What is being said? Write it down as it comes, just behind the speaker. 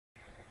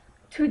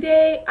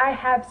Today I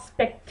have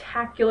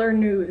spectacular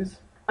news.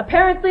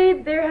 Apparently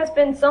there has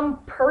been some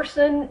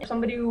person,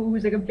 somebody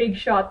who's like a big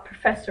shot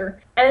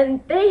professor,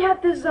 and they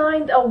have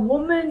designed a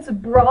woman's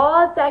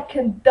bra that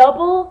can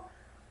double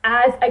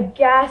as a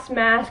gas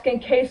mask in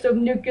case of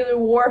nuclear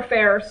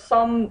warfare.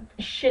 Some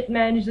shit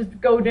manages to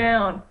go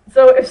down.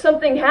 So if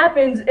something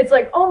happens, it's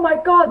like, oh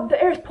my god, the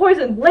air's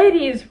poisoned.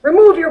 Ladies,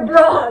 remove your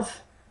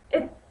bras.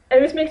 It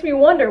just makes me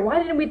wonder, why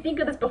didn't we think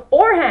of this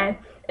beforehand?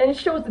 And it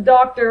shows the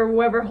doctor or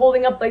whoever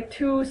holding up like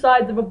two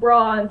sides of a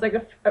bra, and it's like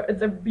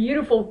it's a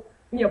beautiful,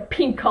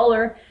 pink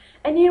color.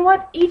 And you know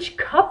what? Each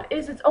cup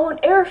is its own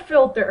air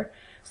filter.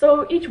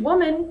 So each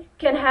woman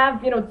can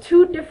have,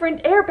 two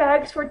different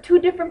airbags for two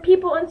different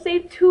people and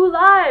save 2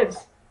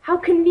 lives. How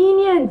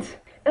convenient.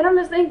 And I'm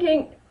just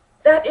thinking,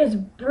 that is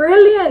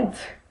brilliant.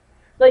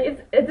 Like,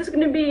 is this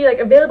going to be like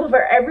available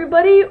for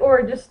everybody,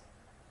 or just,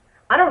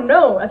 I don't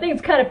know. I think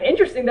it's kind of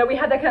interesting that we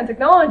have that kind of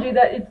technology,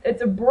 that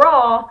it's a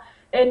bra,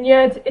 and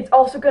yet it's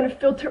also going to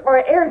filter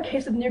our air in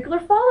case of nuclear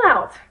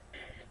fallout.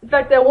 The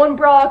fact that one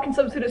bra can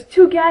substitute as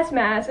 2 gas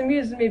masks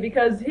amuses me,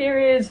 because here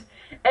is,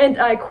 and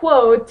I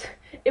quote,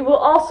 "It will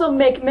also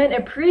make men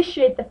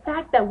appreciate the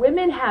fact that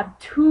women have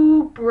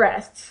 2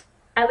 breasts.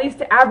 At least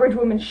the average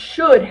woman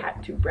should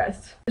have 2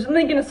 breasts." There's a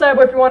link in the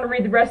sideboard if you want to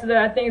read the rest of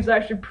that. I think it's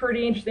actually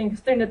pretty interesting,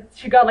 considering that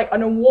she got like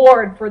an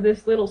award for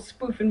this little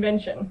spoof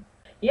invention.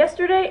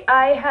 Yesterday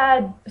I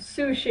had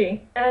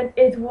sushi, and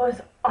it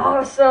was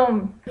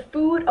awesome. The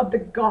food of the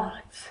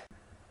gods.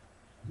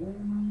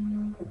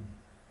 I'm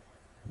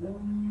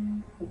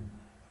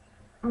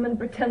gonna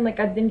pretend like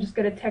I didn't just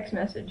get a text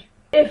message.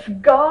 If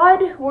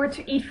God were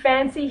to eat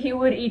fancy, he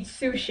would eat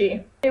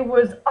sushi. It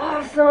was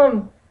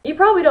awesome. You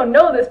probably don't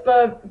know this,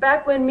 but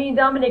back when me,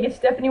 Dominic, and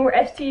Stephanie were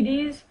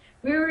STDs,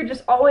 we were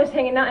just always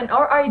hanging out, and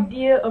our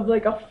idea of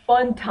like a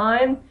fun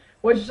time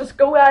was just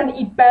go out and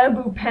eat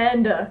Bamboo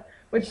Panda,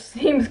 which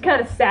seems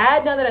kind of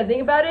sad now that I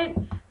think about it,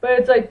 but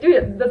it's like,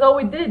 dude, that's all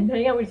we did.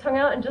 Hang out, we just hung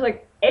out and just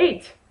like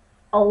ate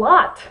a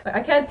lot.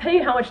 I can't tell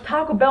you how much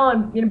Taco Bell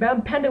and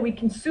Bamboo Panda we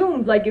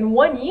consumed like in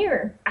 1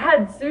 year. I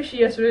had sushi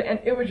yesterday, and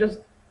it was just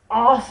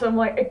awesome.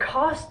 Like, it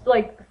cost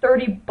like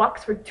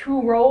 $30 for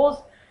 2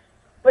 rolls,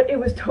 but it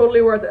was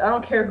totally worth it. I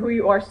don't care who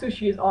you are,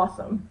 sushi is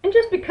awesome. And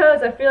just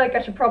because I feel like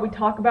I should probably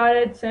talk about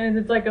it, since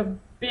it's like a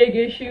big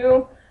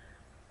issue.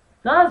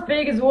 Not as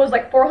big as it was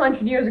like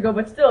 400 years ago,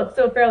 but still, it's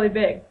still fairly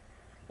big.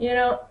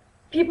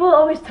 People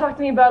always talk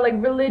to me about like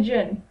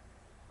religion.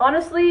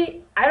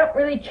 Honestly, I don't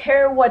really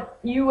care what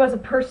you as a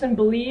person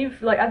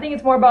believe. Like, I think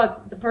it's more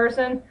about the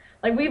person.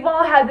 Like, we've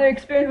all had the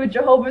experience with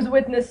Jehovah's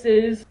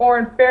Witnesses or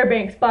in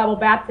Fairbanks Bible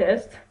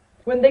Baptist.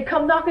 When they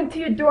come knocking to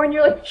your door and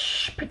you're like,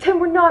 shh,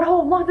 pretend we're not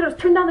home. Look at us,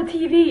 turn down the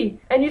TV.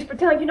 And you just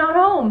pretend like you're not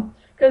home.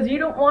 Because you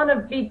don't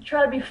want to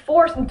try to be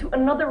forced into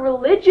another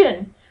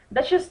religion.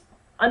 That's just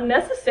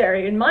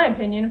unnecessary, in my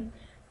opinion.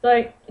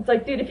 It's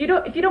like, dude, if you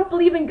don't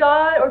believe in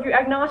God, or if you're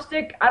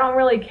agnostic, I don't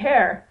really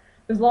care.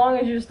 As long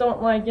as you just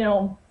don't, like,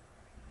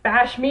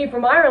 bash me for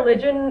my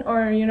religion,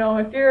 or,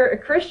 if you're a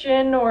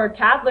Christian or a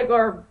Catholic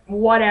or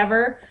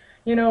whatever,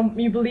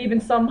 you believe in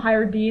some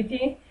higher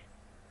deity,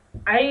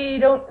 I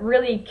don't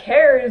really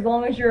care, as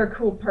long as you're a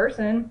cool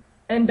person,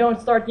 and don't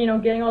start,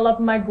 getting all up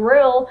in my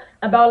grill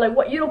about, like,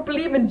 what, you don't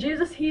believe in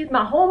Jesus? He's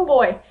my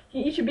homeboy.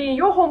 He should be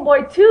your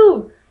homeboy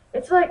too.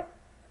 It's like,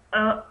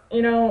 I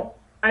don't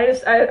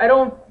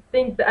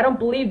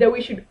believe that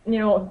we should,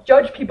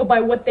 judge people by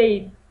what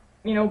they,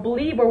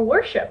 believe or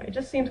worship. It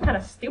just seems kind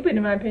of stupid,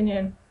 in my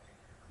opinion.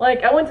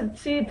 Like, I went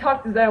to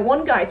talk to that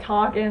one guy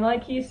talk, and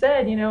like he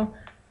said,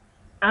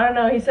 I don't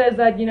know, he says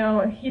that,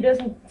 he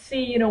doesn't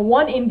see,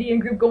 one Indian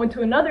group going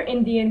to another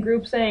Indian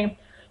group saying,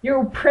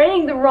 you're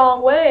praying the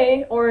wrong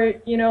way, or,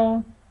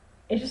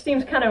 it just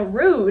seems kind of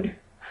rude,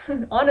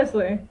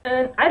 honestly.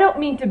 And I don't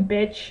mean to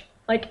bitch.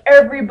 Like,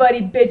 everybody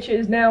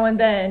bitches now and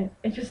then.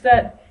 It's just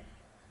that,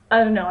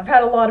 I don't know, I've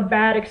had a lot of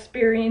bad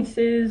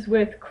experiences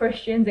with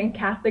Christians and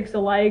Catholics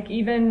alike,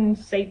 even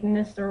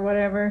Satanists or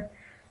whatever.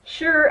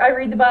 Sure, I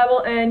read the Bible,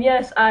 and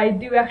yes, I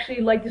do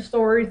actually like the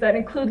stories that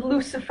include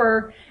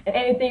Lucifer and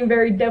anything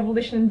very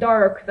devilish and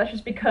dark. That's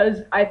just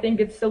because I think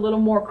it's a little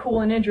more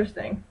cool and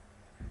interesting.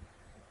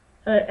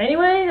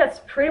 Anyway,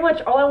 that's pretty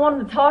much all I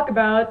wanted to talk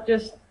about.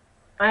 Just,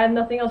 I have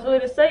nothing else really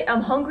to say.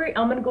 I'm hungry.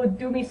 I'm gonna go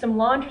do me some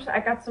laundry. So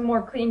I got some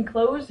more clean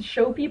clothes to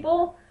show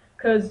people,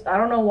 because I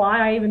don't know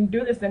why I even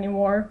do this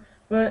anymore.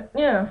 But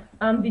yeah,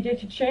 I'm DJ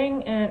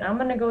Cha-Ching, and I'm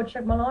gonna go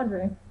check my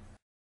laundry.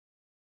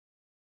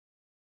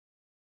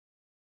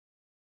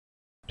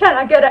 Can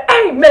I get an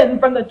amen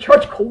from the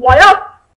church choir?